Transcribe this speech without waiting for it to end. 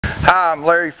Hi, I'm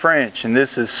Larry French and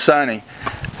this is Sonny.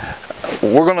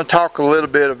 We're going to talk a little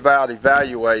bit about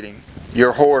evaluating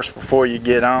your horse before you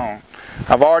get on.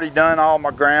 I've already done all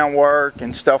my groundwork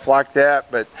and stuff like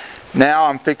that, but now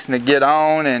I'm fixing to get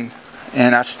on and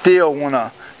I still want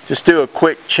to just do a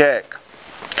quick check.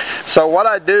 So what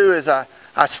I do is I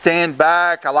stand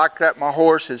back. I like that my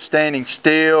horse is standing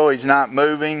still, he's not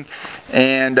moving,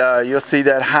 and you'll see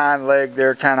that hind leg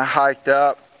there kind of hiked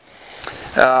up.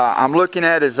 I'm looking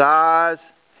at his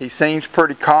eyes. He seems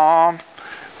pretty calm.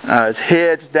 His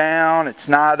head's down, it's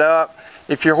not up.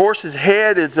 If your horse's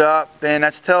head is up, then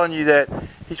that's telling you that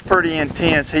he's pretty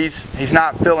intense. He's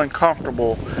not feeling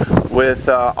comfortable with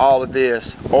all of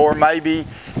this. Or maybe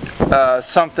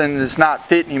something is not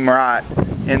fitting him right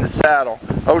in the saddle.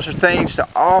 Those are things to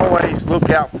always look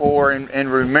out for and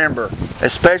remember,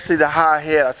 especially the high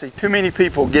head. I see too many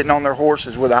people getting on their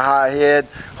horses with a high head.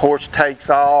 Horse takes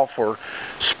off or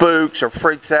spooks or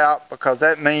freaks out because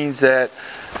that means that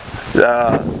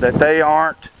they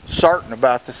aren't certain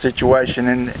about the situation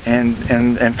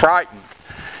and frightened.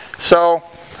 So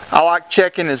I like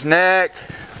checking his neck.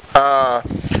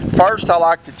 First I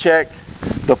like to check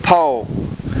the poll,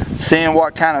 seeing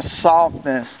what kind of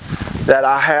softness that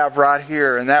I have right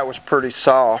here, and that was pretty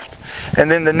soft. And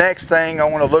then the next thing, I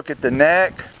want to look at the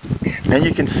neck, and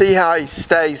you can see how he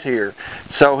stays here.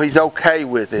 So he's okay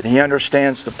with it. He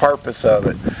understands the purpose of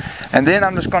it. And then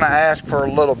I'm just going to ask for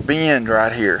a little bend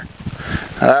right here.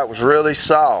 Now, that was really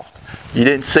soft. You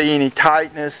didn't see any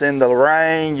tightness in the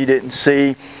rein. You didn't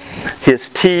see his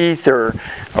teeth or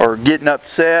getting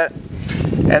upset.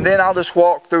 And then I'll just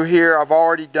walk through here. I've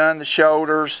already done the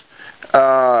shoulders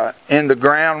in the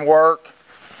groundwork.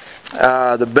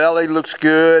 The belly looks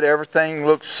good. Everything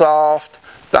looks soft.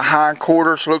 The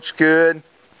hindquarters looks good.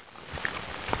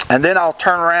 And then I'll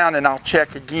turn around and I'll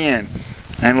check again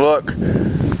and look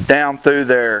down through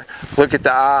there. Look at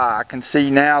the eye. I can see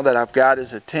now that I've got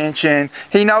his attention.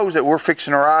 He knows that we're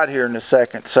fixing to ride here in a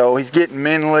second, so he's getting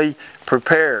mentally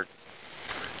prepared.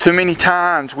 Too many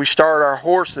times we start our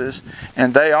horses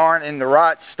and they aren't in the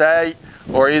right state,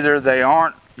 or either they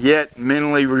aren't yet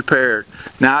mentally prepared.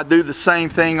 Now I do the same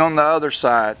thing on the other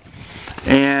side,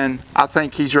 and I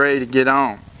think he's ready to get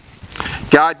on.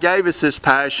 God gave us this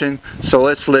passion, so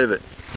let's live it.